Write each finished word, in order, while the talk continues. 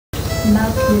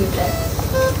Mouth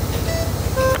movements.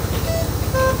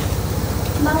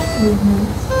 Mouth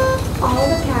movements. All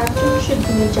the characters should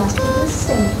be adjusted the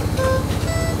same.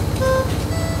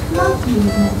 Mouth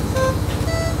movements.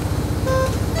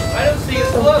 I don't see his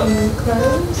Open clothes. and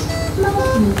close.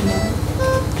 Mouth movement.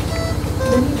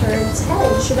 Looney Bird's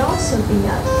head should also be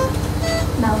up.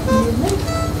 Mouth movement.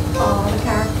 All the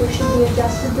characters should be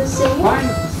adjusted the same. Find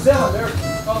the cylinder.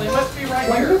 Oh, they must be right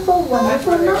here. Wonderful, wonderful That's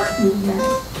where they mouth movement.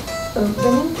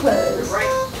 Open and close.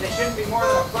 Right. They shouldn't be more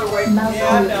than a foot away from Mouth Yeah,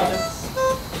 I know. movements.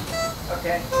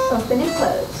 Okay. Open and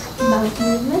close. Mouth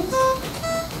movements.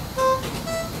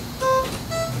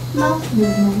 Mouth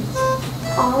movements.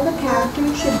 All the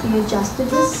characters should be adjusted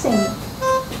the same.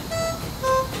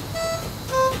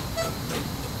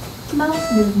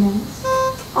 Mouth movements.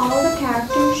 All the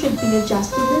characters should be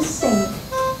adjusted the same.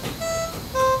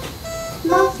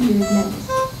 Mouth movements.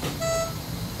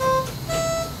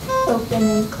 Open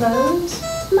and close.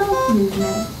 Mouth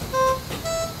movement.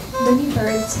 Looney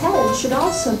Bird's head should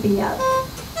also be up.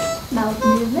 Mouth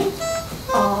movement.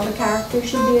 All the characters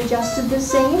should be adjusted the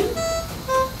same.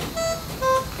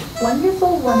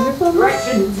 Wonderful, wonderful mouth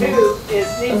Direction movement. 2 needs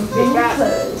to Open be and faster.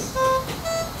 close.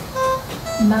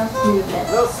 Mouth A movement.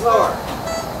 little slower.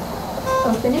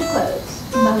 Open and close.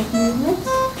 Mouth movement.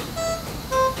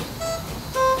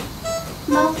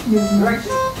 Mouth movement.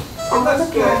 Direction. All It the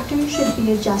looks good. characters should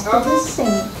be adjusted the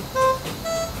same.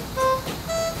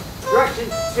 Direction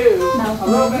 2, Mouth a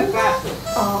little movement. bit faster.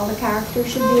 All the characters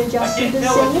should be I adjusted can't the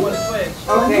tell which same. one is which.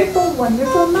 Okay. Wonderful,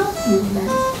 wonderful mouth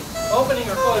movement. Opening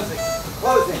or closing?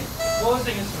 Closing.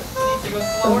 Closing is, needs to go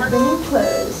slower. Open and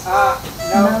close. No.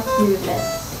 Mouth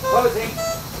movements. Closing.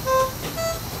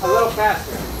 A little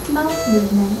faster. Mouth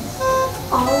movements.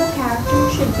 All the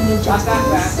characters should be adjusted that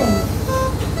the fast. same.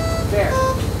 There.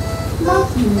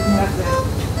 Mouth movement. That's it.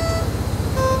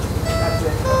 That's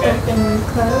it. Okay. Open and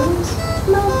close.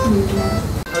 Mouth movement.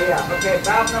 Oh yeah. Okay,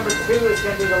 valve number 2 is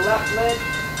going to be the left lid.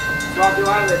 So I'll do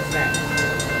eyelids next.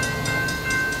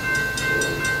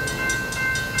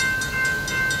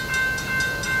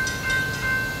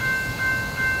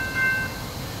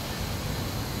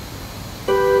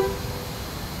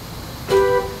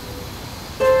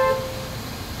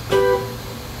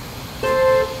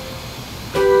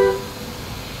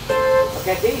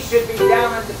 Okay, these should be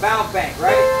down at the valve bank,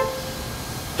 right?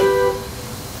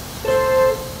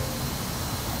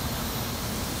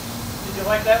 Did you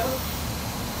like that one?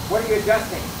 What are you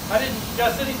adjusting? I didn't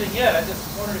adjust anything yet. I just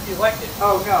wondered if you liked it.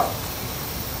 Oh, no.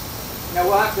 No,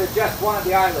 we'll have to adjust one of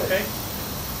the eyelids. Okay.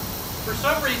 For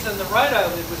some reason, the right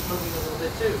eyelid was moving a little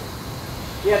bit too.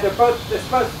 Yeah, they're supposed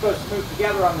to move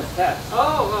together on this test.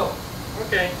 Oh.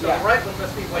 Okay. So Yeah. the right one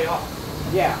must be way off.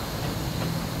 Yeah.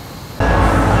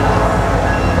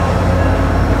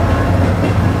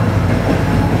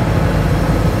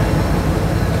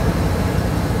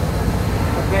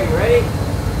 Okay, you ready?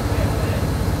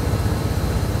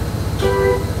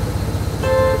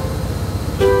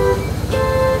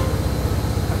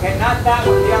 Okay, not that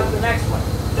one, the next one.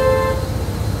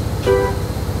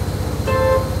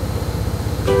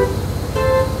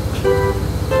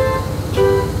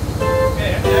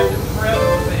 Okay, I'm gonna have to move around a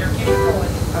little bit here. Keep it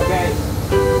rolling.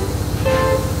 Okay.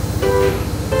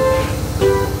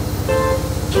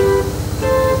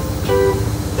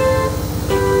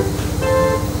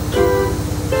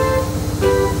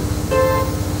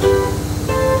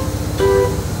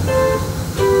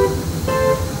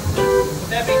 Would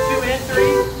that be 2 and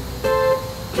 3?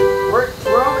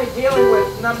 We're only dealing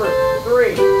with number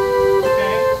 3.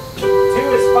 Okay. 2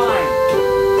 is fine.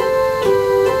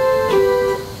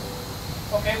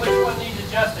 Okay, which one needs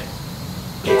adjusting?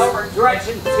 It's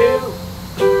direction 2.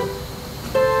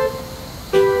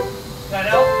 That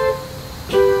help?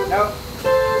 Nope.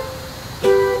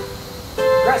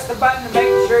 Press the button to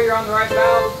make sure you're on the right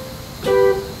valve.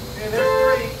 Okay, there's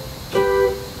 3.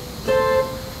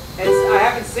 I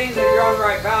haven't seen that you're on the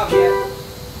right valve yet.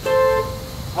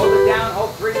 Hold it down,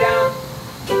 hold 3 down.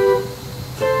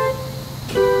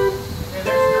 Okay,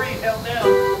 there's 3 held down.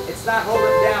 It's not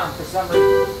holding down for some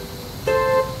reason.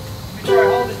 Let me try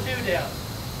holding 2 down.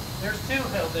 There's 2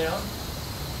 held down.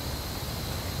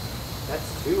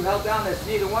 That's 2 held down. That's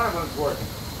neither one of them's working.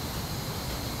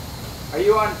 Are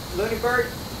you on Looney Bird?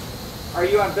 Or are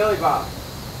you on Billy Bob?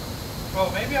 Oh,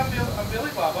 maybe I'm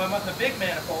Billy Bob. I'm on the big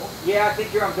manifold. Yeah, I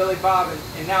think you're on Billy Bob.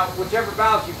 And now, whichever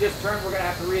valves you just turned, we're going to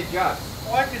have to readjust.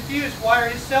 Well, I'm confused. Why are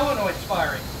his solenoids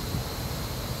firing?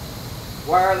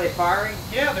 Why are they firing?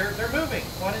 Yeah, they're moving.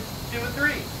 1 and 2 and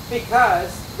 3.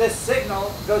 Because this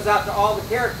signal goes out to all the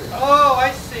characters. Oh,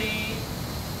 I see.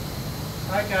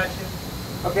 I got you.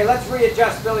 Okay, let's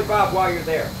readjust Billy Bob while you're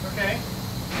there. Okay.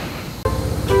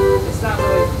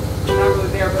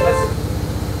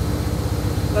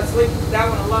 that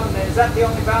one alone then. Is that the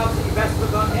only valves that you messed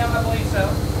with on him? I believe so.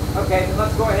 Okay, then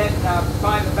let's go ahead and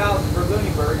find the valves for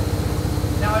Looney Bird.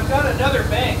 Now I've got another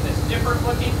bank that's different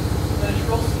looking, but it's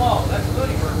real small. That's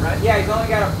Looney Bird, right? Yeah, he's only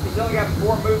got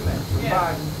 4 movements.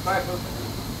 Yeah. Five movements.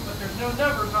 But there's no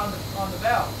numbers on the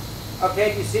valves.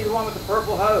 Okay, do you see the one with the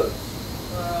purple hose?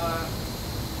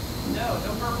 No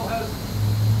purple hose.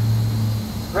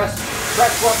 Press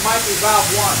what might be valve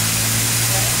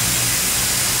 1.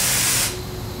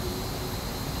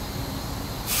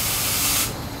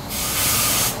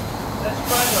 Let's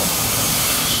try them.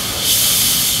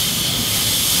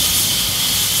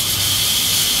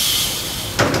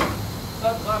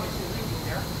 Something's obviously leaking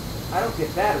there. I don't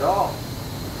get that at all.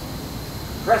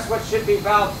 Press what should be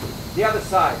valve, the other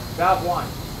side, valve 1.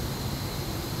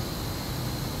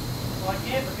 Well, I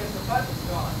can't because the button's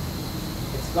gone.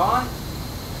 It's gone? I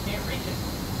can't reach it.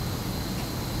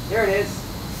 There it is.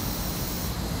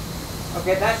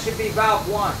 Okay, that should be valve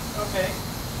 1. Okay.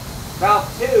 Valve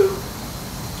 2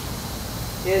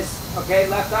 is, okay,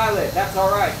 left eyelid. That's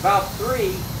all right. Valve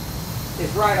 3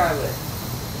 is right eyelid.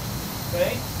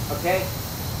 Okay. Okay?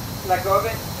 Let go of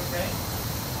it. Okay.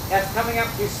 That's coming up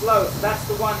too slow, so that's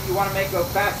the one you want to make go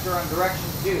faster on direction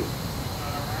 2.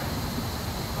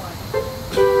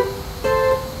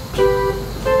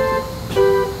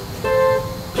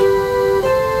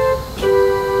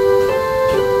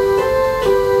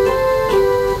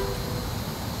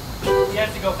 You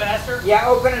have to go faster? Yeah,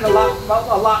 open it a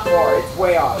lot more. It's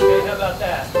way off. Okay, how about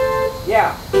that?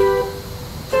 Yeah.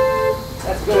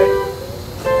 That's good.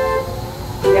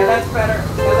 Yeah, that's better.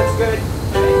 That looks good.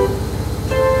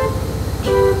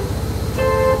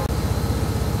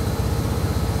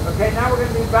 Okay, now we're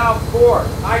going to do valve 4,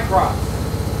 eye cross.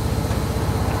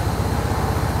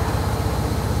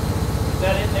 Is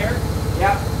that in there?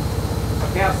 Yep.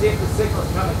 Okay, I'll see if the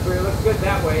signal's coming through. It looks good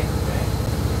that way. Okay.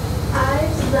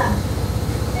 Eyes left.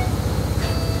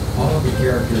 All of the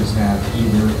characters have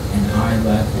either an eye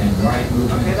left and right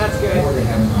movement, Okay, that's good. or they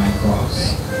have an eye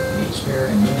cross. Each Bear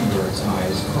and Looney Bird's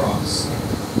eyes cross.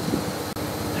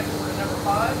 Next we're at number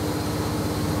 5.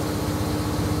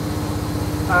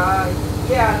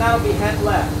 Yeah, and that'll be head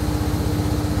left.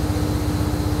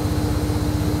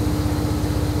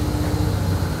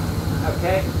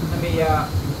 Okay, let me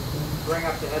bring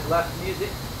up the head left music.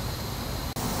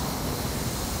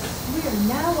 We are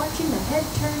now watching the head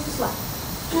turns left.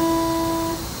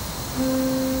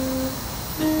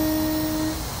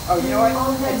 Oh, you know what?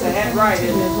 All heads It's a are head turned right, to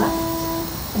isn't their it? left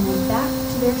and then back to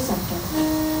their center.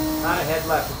 Not a head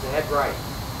left, it's a head right.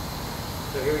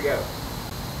 So here we go.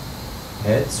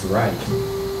 Heads right. I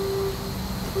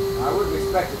would have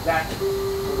expected that to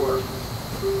work.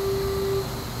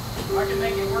 I can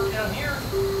make it work down here.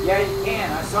 Yeah, you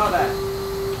can. I saw that.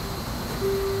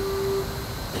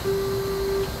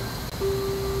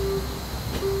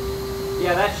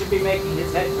 Yeah, that should be making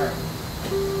his head turn.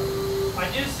 I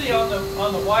do see on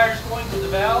the wires going to the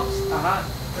valves, Uh-huh.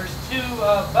 there's 2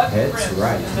 button Heads prints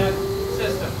right. in that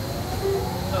system.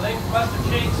 So they must have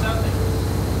changed something.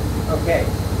 Okay.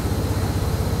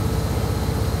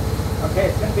 Okay,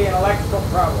 it's going to be an electrical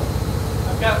problem.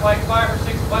 I've got like 5 or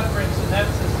 6 butt prints in that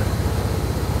system.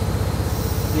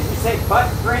 Did you say butt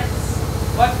prints?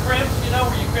 Butt crimps, you know,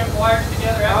 where you crimp wires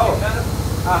together after Oh. you cut them?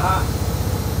 Uh-huh.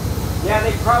 Yeah,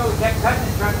 they probably kept cutting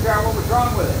it, trying to figure out what was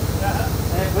wrong with it.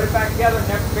 And then put it back together and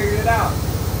never figured it out.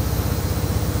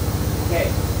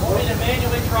 Okay. Want me to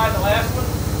manually try the last one?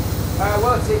 Well,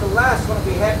 let's see, the last one will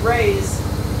be head raise,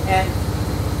 and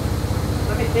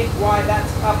let me think why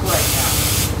that's up right now.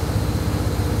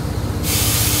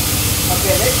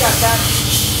 Okay, they've got that.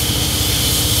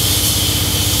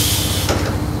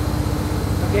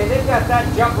 Okay, they've got that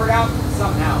jumpered out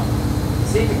somehow.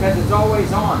 See, because it's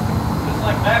always on. Just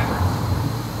like backwards.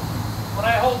 When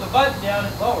I hold the button down,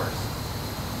 it lowers.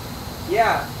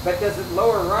 Yeah, but does it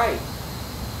lower right?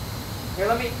 Here,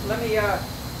 let me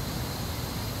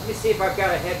see if I've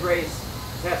got a head raise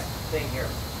test thing here.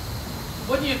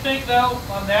 Wouldn't you think, though,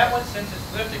 on that one, since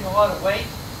it's lifting a lot of weight,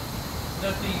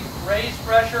 that the raised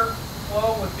pressure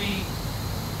flow would be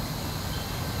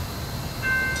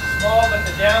small, but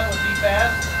the down would be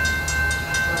fast?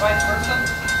 Or vice versa?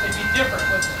 They'd be different,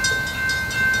 wouldn't they?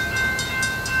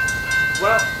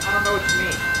 Well, I don't know what you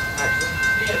mean, actually.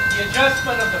 The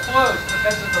adjustment of the flows,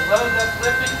 because of the load that's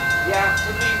lifting, Yeah,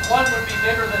 one would be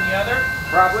bigger than the other.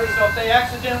 probably. So if they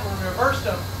accidentally reversed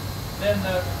them, then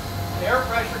the air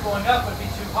pressure going up would be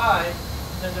too high,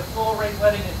 then the flow rate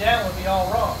letting it down would be all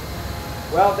wrong.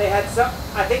 Well, they had some,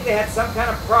 I think they had some kind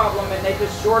of problem and they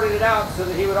just shorted it out so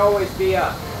that he would always be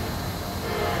up.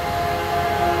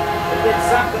 They did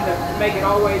something to make it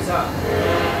always up.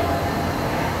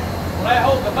 When I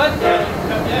hold the button down, it can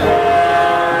come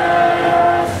down.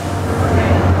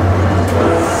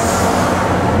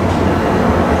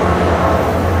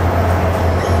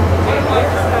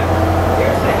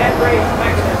 Here's the head raise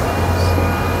mechanism.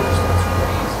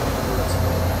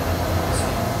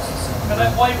 Can I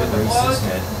play with the raise plug? his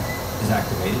head is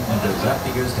activated. He goes up,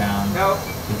 he goes down. No.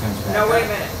 He comes back No, wait a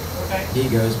up. minute. Okay. He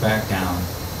goes back down.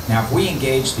 Now, if we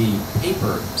engage the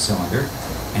paper cylinder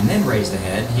and then raise the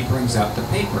head, he brings up the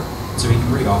paper. So he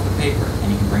can read off the paper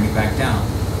and he can bring it back down.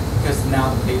 Because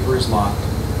now the paper is locked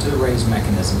to the raise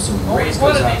mechanism. So when the Only raise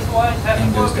one goes of up these lines has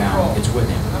and flow goes down, control. it's with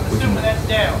him. I'm We assuming can- that's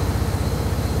down.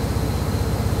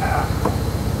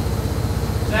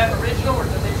 Is that original or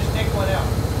did they just take one out?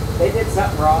 They did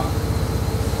something wrong.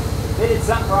 They did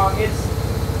something wrong. It's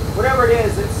whatever it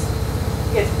is.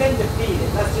 It's been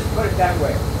defeated. Let's just put it that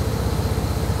way.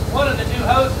 One of the two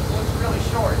hoses looks really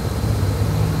short.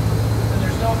 And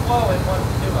there's no flow in one of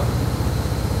the two of them.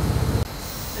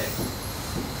 6.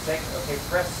 6. Okay,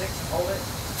 press 6 and hold it.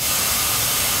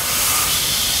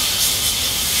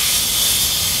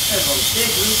 There's a big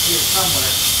loop here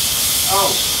somewhere.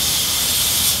 Oh.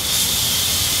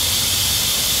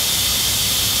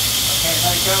 Okay,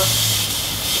 let it go.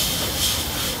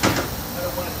 I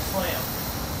don't want it to slam.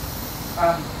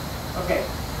 Okay,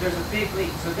 there's a big leak.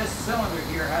 So this cylinder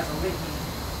here has a leaking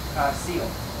seal.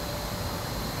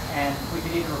 And we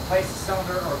could either replace the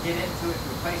cylinder or get into it to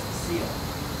replace the seal.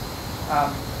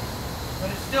 But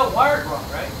it's still wired wrong,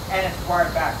 right? And it's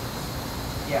wired backwards.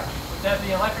 Yeah. Would that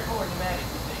be electrical or pneumatic,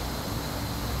 you think?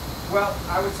 Well,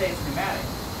 I would say it's pneumatic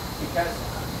because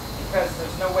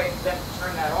there's no way for them to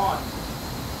turn that on.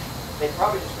 They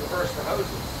probably just reverse the hoses.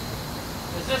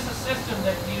 Is this a system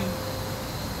that you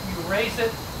raise it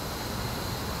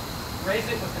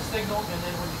with the signal, and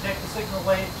then when you take the signal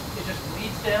away, it just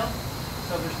bleeds down?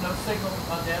 So there's no signal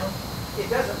on down? It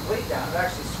doesn't bleed down. It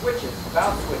actually switches,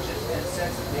 valve switches, and it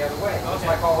sends it the other way. It's Okay.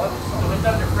 like all other So cylinders. it's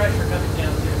under pressure coming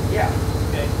down too? Yeah.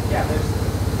 Okay. Yeah,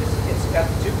 it's got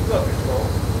the two flow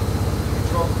controls. You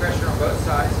control the pressure on both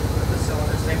sides of the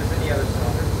cylinder, same as any other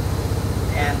cylinder.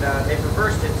 And they've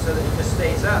reversed it so that it just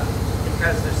stays up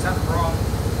because there's something wrong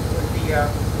with the...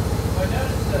 I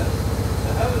noticed the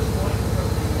hose going from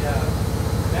the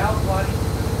valve body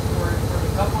for the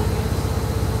coupling units.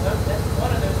 One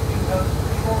of those two hoses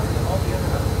were shorter than all the other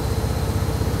hoses.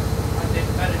 Like they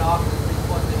cut it off and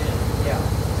re-plugged it in. Yeah.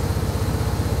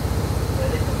 But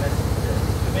it's a mess with this.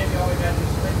 So maybe all we got to do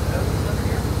is swing the hoses under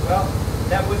here? Well,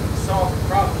 that wouldn't solve the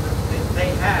problem that they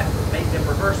had to make them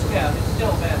reversible. Yeah, it's still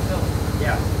a bad cylinder.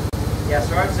 Yeah. Yeah,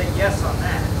 so I'd say yes on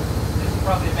that. There's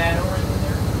probably a bad O-ring in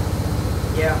there.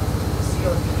 Yeah. The seal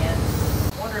at the end.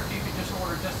 I wonder if you could just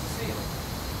order just the seal.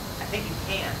 I think you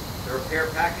can. The repair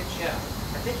package? Yeah.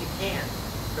 I think you can.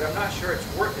 But I'm not sure it's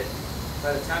worth it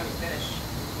by the time you finish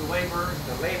The labor.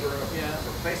 the labor of Yeah.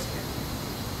 replacing it.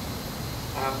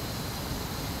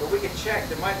 But we could check.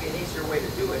 There might be an easier way to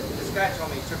do it. This guy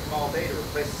told me it took him all day to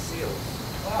replace the seals.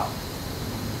 Wow.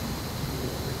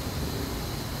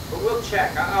 But we'll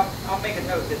check. I'll make a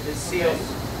note that the seals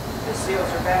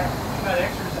are bad. You got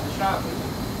extras in the shop, would you?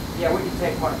 Yeah, we can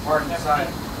take one apart inside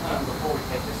Huh? before we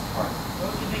take this apart.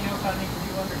 Well, anything else I need to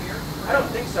do under here? I don't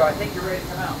think so. I think you're ready to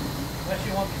come out. Unless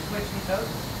you want me to switch these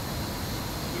hoses?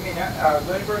 You mean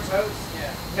Looney Bird's hose?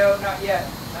 Yeah. No, not yet.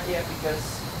 Not yet, because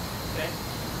Okay.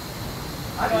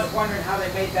 I'm just wondering how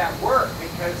they made that work,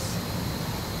 because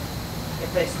if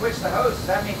they switch the hoses,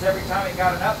 that means every time it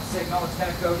got an up signal, it's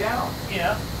going to go down.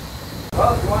 Yeah.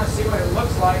 Well, if you want to see what it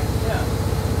looks like Yeah.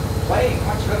 playing,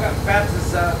 why don't you hook up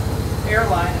Babs's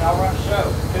airline and I'll run a show.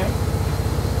 Okay.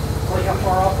 Or how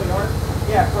far off we are?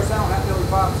 Yeah, of course I don't have Billy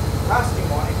Bob's